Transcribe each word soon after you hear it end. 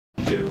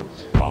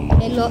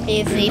Hello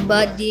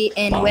everybody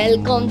and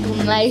welcome to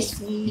my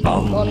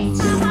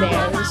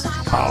monsters.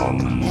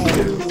 And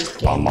you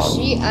can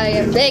see I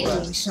am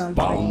making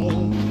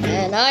something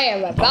and I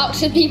am about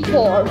to be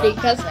poor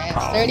because I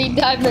have 30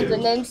 diamonds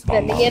and I'm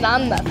spending it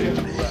on nothing.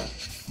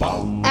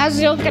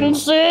 As you can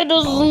see,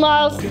 this is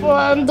my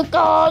friend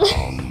God.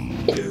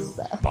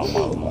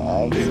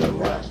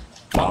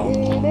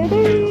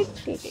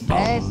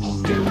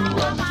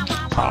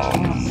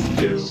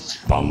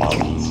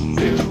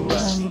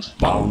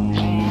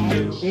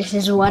 This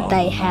is what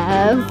I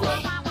have.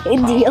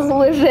 Deal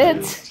with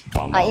it.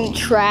 I'm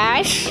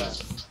trash.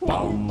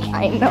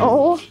 I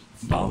know.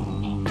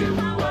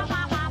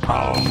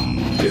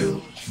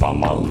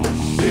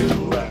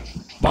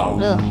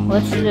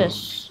 What's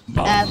this?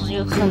 As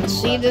you can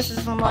see, this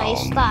is my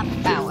star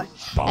power.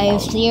 I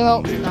have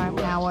 0 star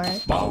power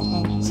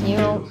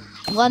and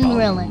 1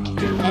 relic.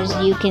 As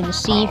you can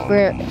see,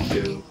 for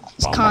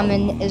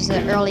common is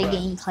the early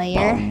game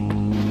player.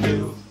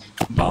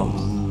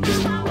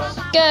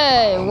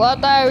 Okay,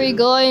 what are we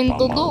going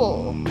to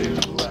do?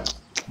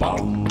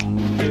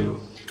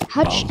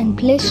 Hatch and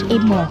place a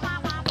more.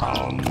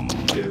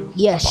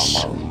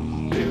 Yes.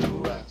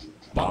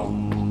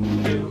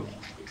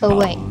 Oh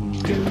wait.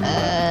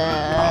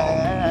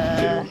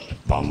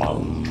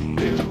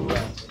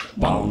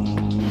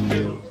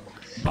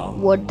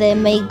 What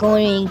am I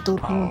going to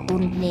do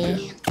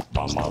today?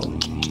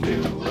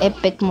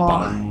 Epic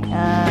more.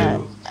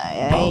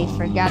 I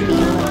forgot the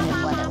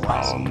limit what it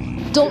was.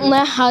 Don't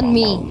laugh at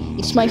me.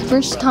 It's my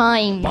first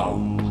time.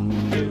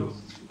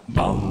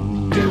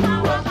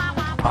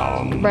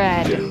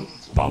 Bread.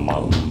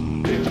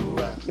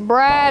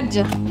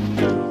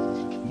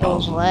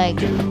 Those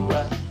legs.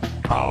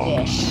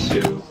 Yes.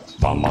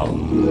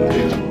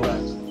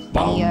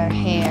 Your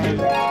hair.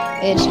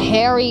 It's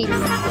hairy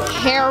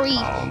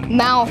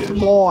mouth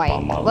boy.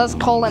 Let's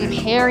call him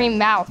hairy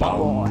mouth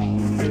boy.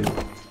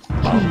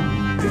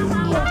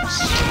 Yes.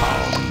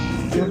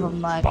 Give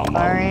him like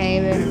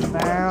Barhaven,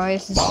 Far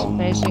Oasis,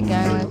 Basic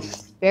Island,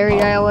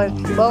 Berry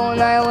Island, Bone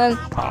Island,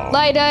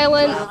 Light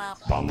Island,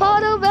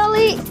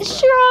 Pottervalley,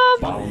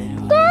 Shrub,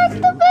 Dark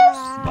the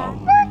Best,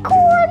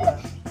 Corn,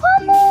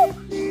 Pummel,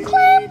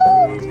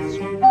 Clamble,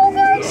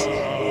 Bogarts,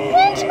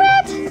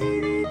 Windspat,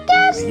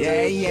 Gas,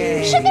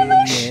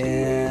 Sugarbush,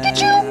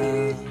 Kachu,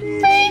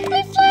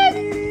 Frankly Flag,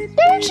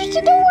 Directions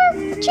to Door,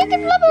 Chicken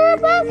Blubber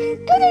About,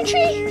 Gunner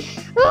Tree.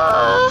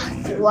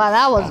 Wow,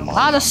 that was a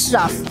lot of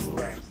stuff.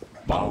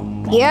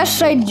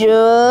 Yes, I do.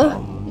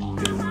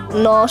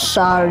 No,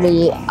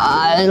 sorry,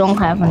 I don't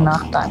have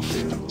enough time.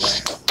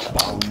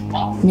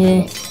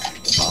 Yeah.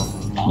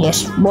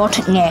 Yes, what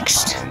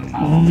next?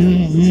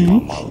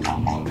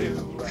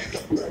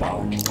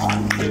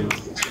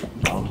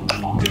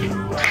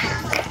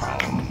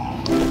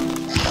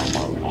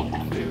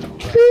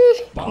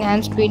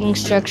 Hand breeding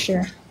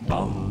structure.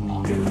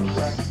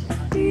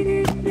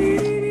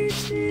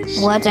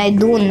 What I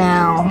do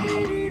now?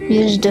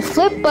 Use the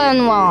flip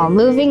button while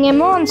moving a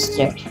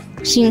monster.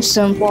 Seems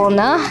simple,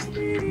 nah?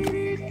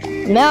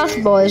 Mouth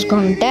boy is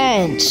gonna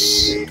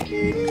dance.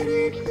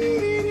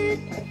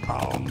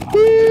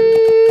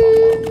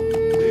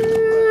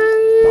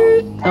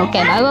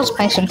 Okay, now let's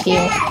play some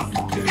here.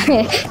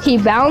 He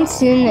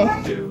bounced in.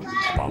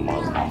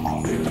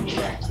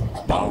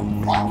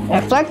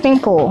 Reflecting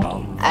pool.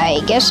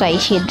 I guess I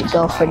should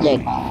go for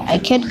I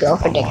could go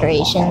for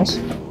decorations.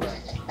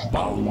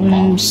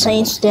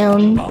 Saints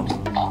down.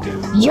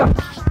 Yup.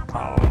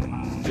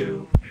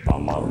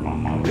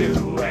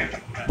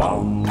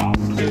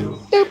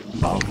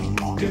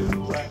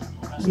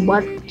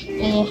 What?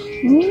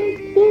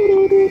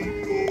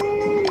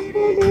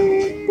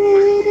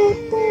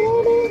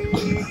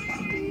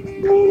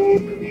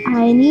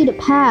 I need a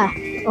path.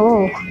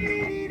 Oh,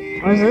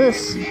 what's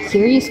this?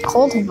 Curious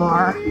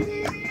cultivar.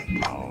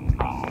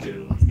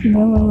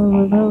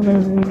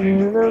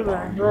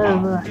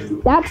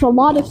 That's a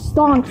lot of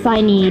stonks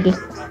I need.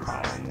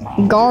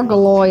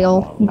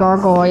 Gargoyle.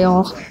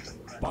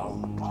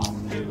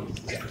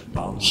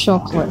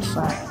 Chocolate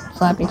flag.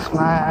 Flappy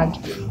flag.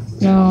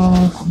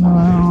 No.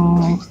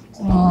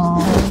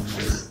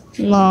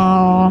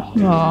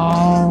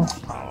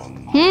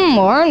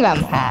 More of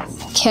them path.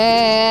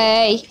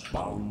 Okay.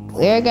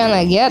 We're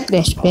gonna get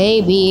this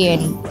baby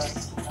and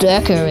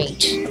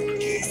decorate.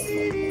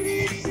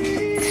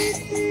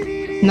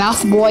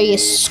 Mouth boy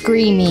is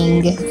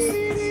screaming.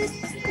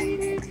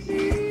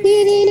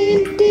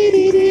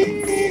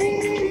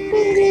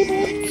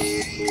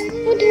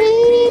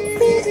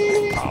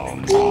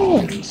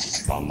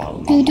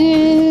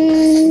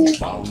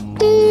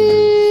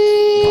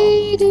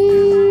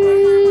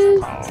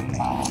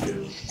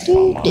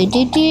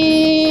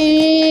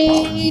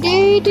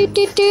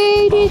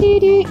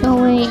 Oh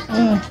wait.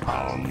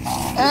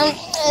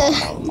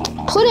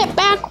 Put it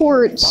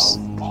backwards.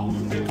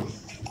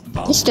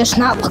 This does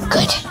not look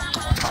good.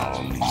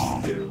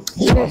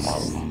 Yes.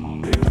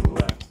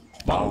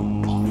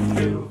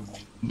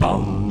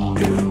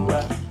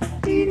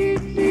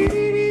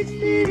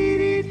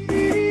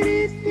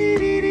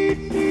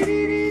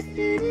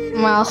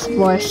 mouth,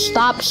 boy.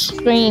 Stop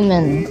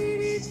screaming.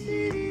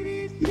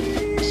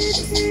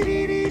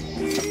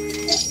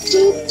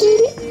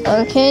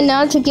 Okay,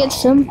 now to get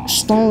some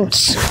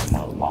stones.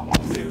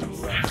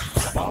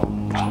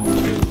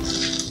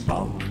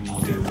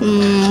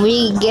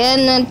 We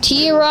getting a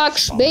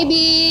T-Rocks,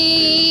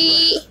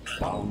 baby.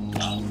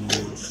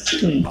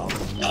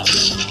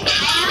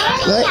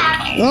 What?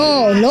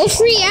 Oh, no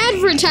free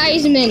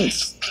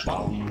advertisements.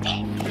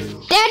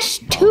 That's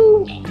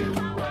too.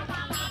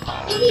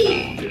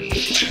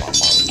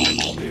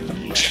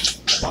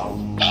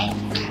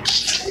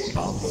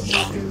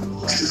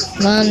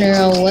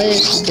 Monroe, what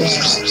is this?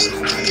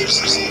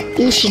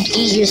 You should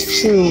eat your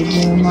food,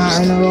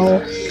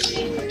 Monroe.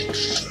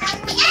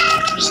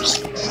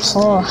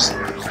 Oh,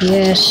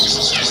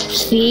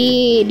 yes.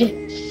 Feed.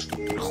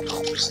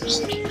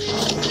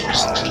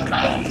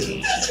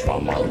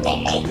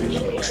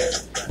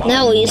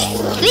 Now he's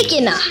thick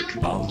enough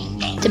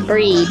to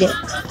breed.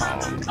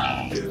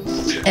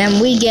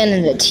 And we get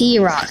into the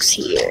T-Rocks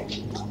here.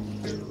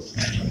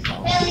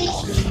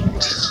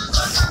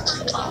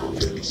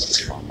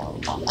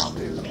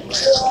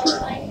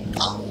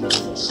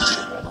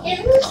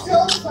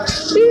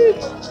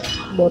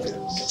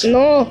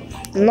 No,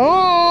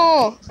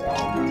 no,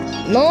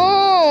 no,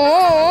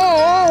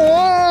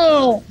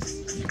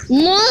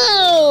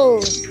 no.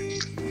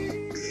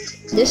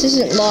 This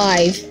isn't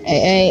live.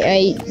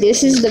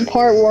 This is the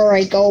part where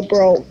I go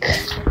broke.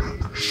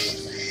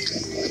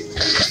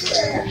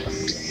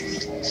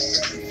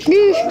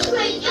 Oh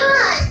my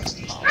god!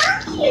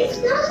 How is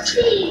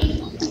nothing?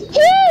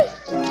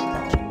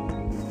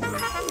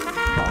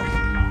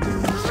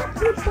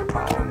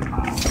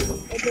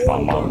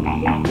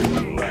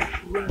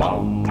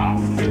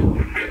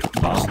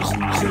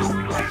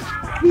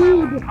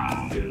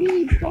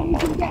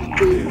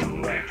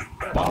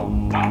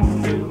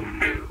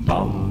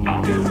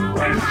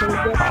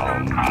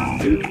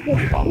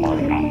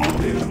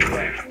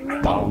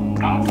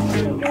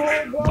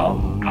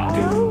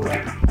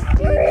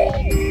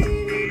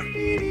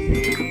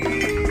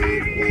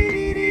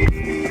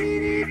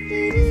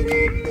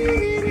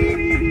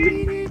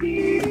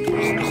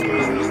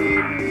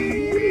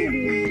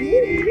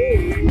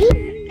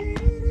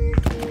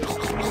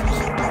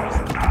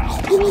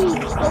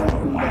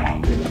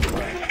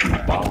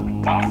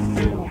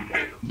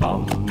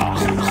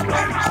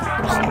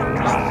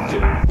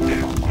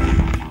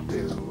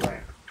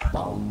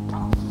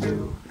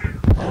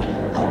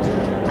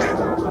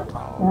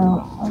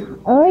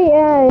 Oh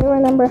yeah, I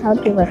remember how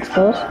to let's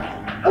go.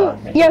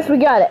 Yes, we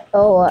got it.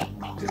 Oh,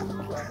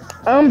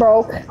 I'm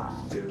broke.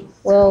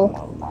 Well,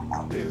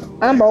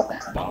 I'm broke.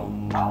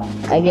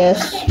 I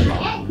guess.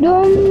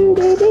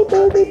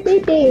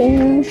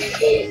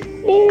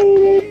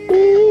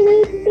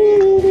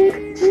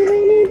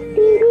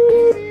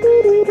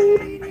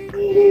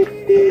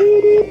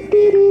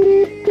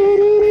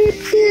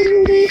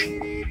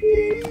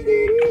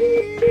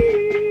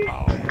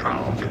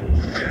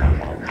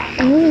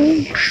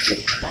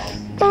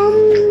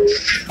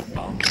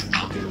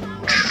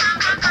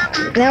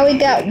 Now we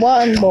got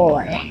one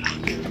boy.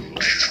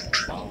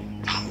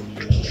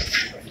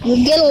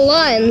 You get a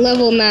lot in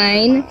level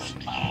 9.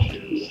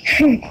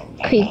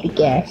 Creepy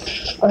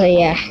gas. Oh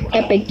yeah,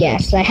 epic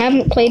gas. I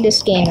haven't played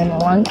this game in a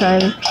long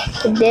time.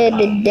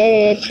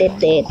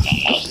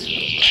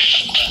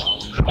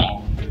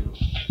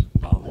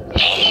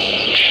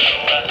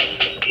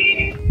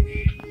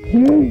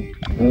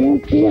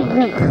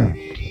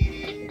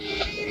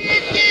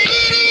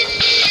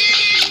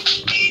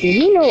 Did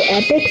you know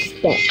epics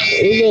that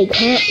they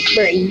can't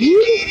breathe?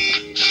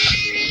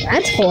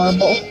 That's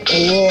horrible.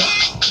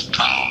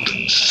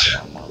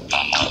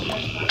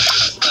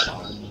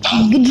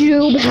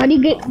 Gajoob, how do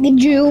you get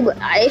Gajoob?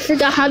 I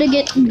forgot how to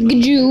get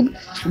Gajoob.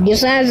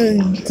 Just as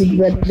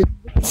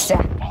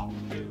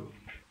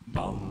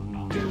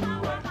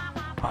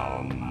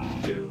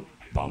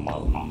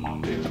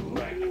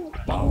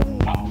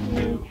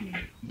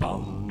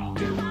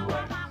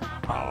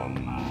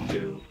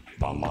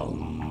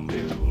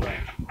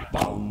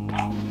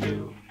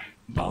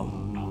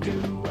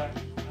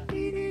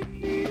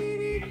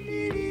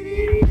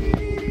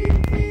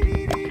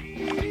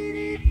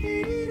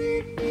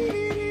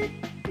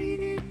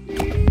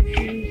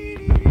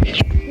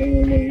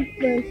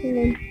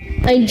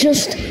I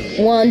just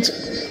want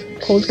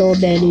Koto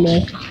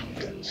Delle.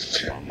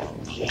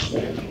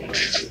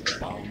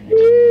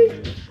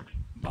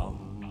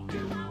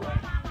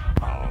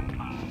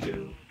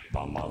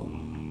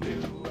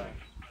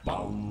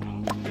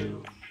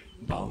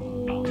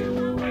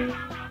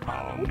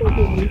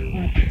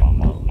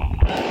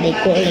 They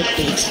call it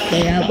things.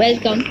 They are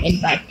welcome and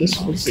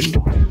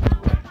participating.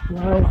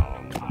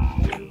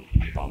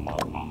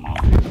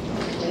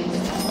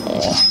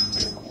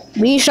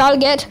 We shall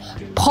get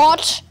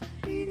pot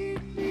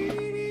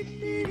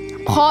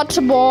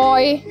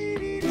boy.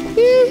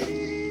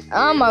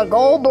 I'ma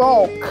go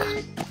broke.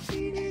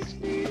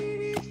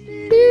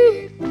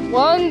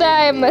 1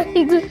 diamond.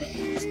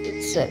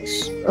 It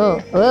says, oh,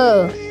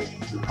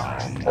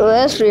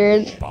 that's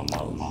weird.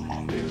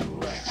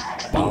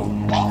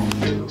 I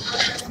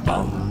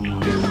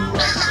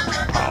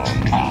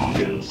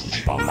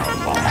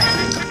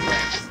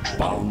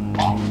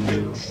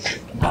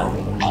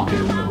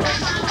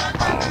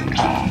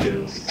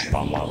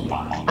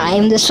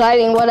am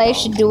deciding what I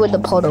should do with the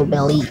poto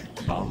belly.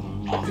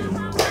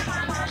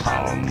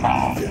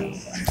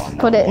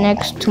 Put it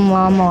next to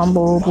Mama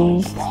Boo.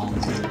 Boy,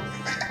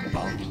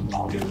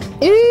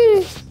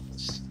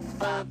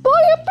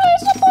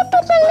 please the poto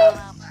belly.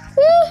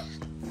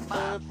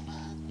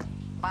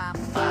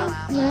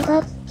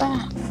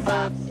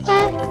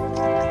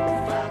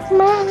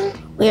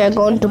 We are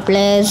going to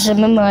play the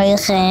memory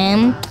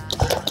game.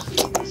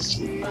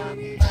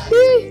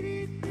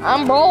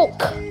 I'm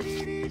broke.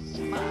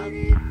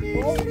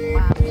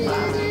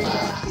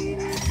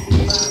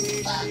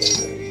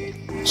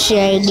 Should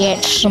I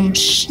get some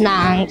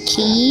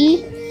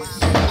snanky?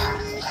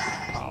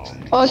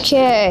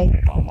 Okay,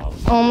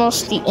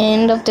 almost the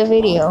end of the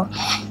video.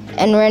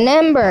 And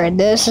remember,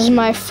 this is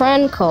my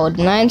friend code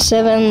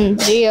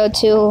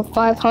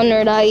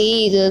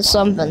 9702-500-IE to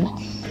something.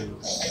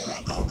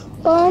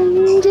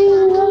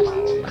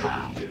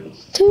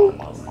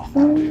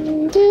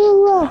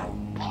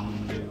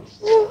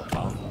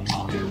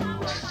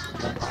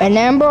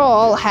 Remember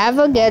all, have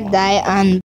a good day and